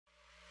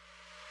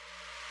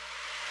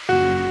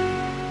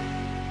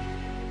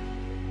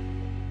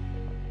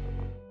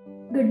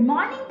Good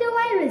morning to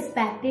my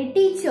respected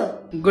teacher.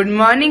 Good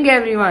morning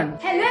everyone.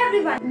 Hello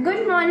everyone.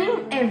 Good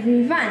morning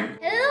everyone.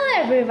 Hello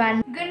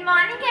everyone. Good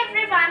morning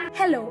everyone.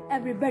 Hello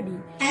everybody.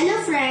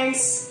 Hello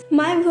friends.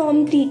 My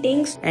warm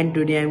greetings. And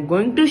today I am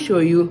going to show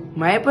you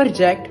my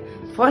project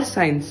for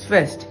Science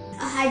Fest.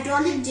 A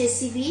hydraulic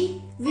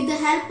JCB with the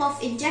help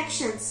of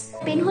injections.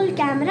 Pinhole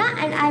camera,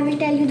 and I will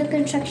tell you the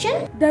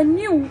construction. The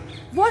new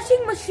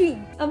washing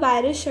machine. A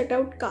virus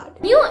shutout card.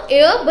 New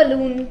air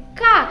balloon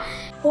car.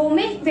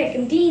 Homemade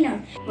vacuum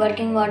cleaner.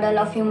 Working model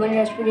of human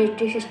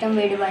respiratory system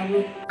with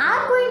EDWIN. I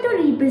am going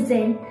to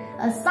represent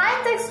a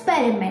science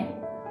experiment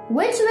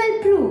which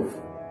will prove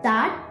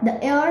that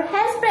the air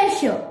has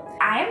pressure.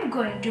 I am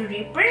going to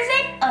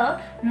represent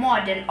a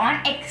model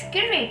on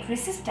excavatory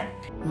system.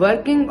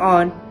 Working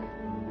on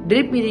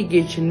drip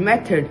irrigation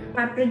method.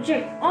 My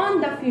project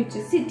on the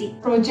future city.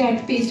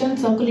 Project based on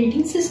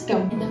circulating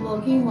system and the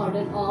working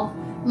model of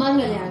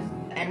Mangalyaan.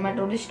 And my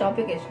today's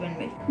topic is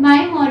windmill.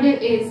 My model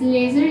is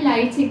laser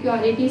light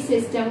security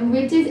system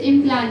which is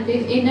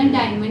implanted in a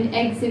diamond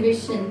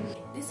exhibition.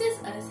 This is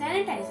a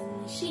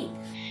sanitizing machine.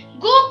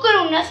 Go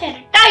Corona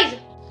sanitizer.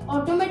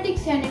 Automatic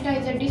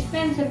sanitizer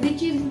dispenser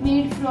which is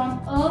made from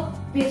a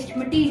waste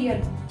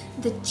material.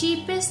 The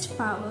cheapest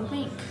power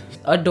bank.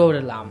 A door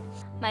alarm.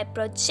 My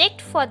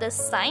project for the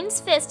Science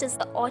Fest is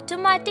the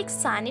automatic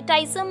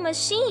sanitizer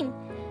machine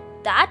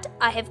that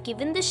I have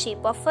given the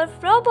shape of a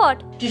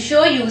robot. To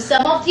show you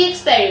some of the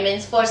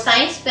experiments for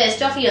Science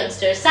Fest of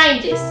youngster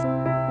scientists.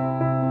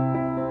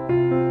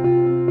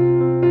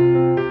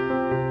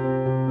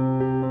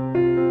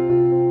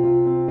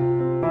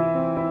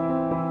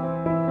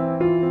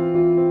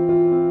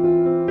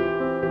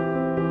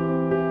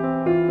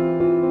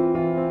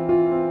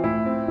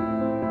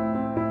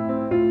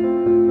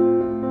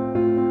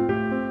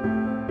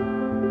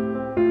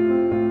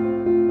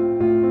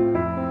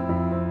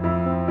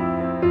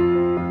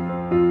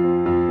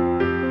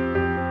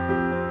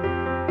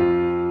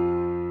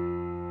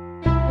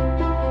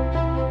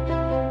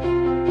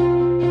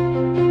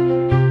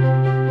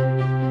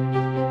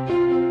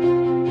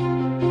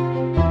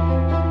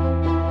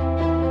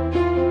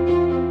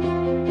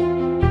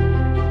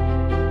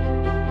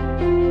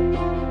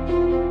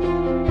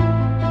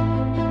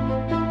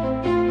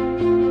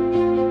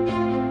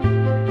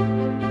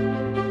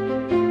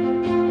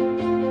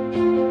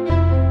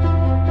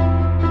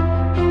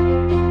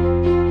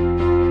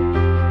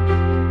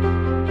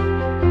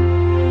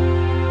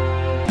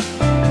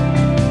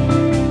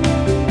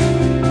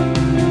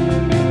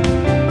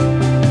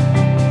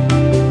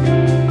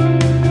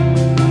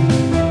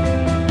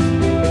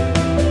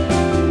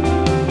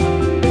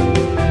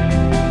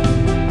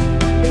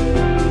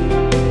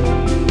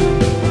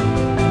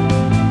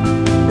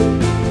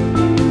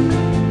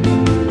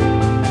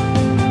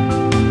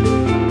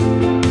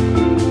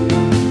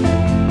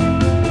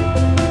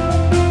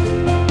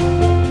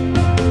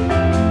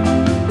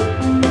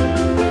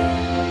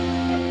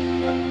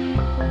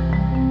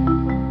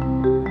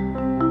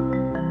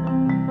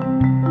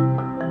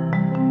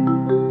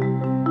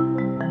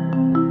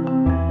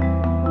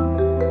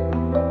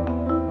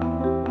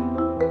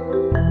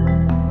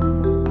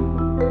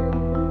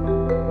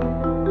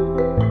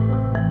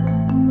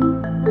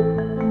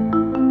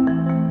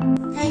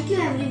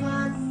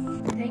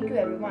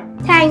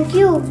 Thank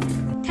you.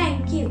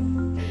 Thank you.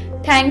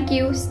 Thank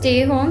you.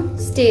 Stay home.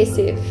 Stay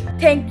safe.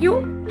 Thank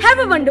you. Have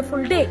a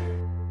wonderful day.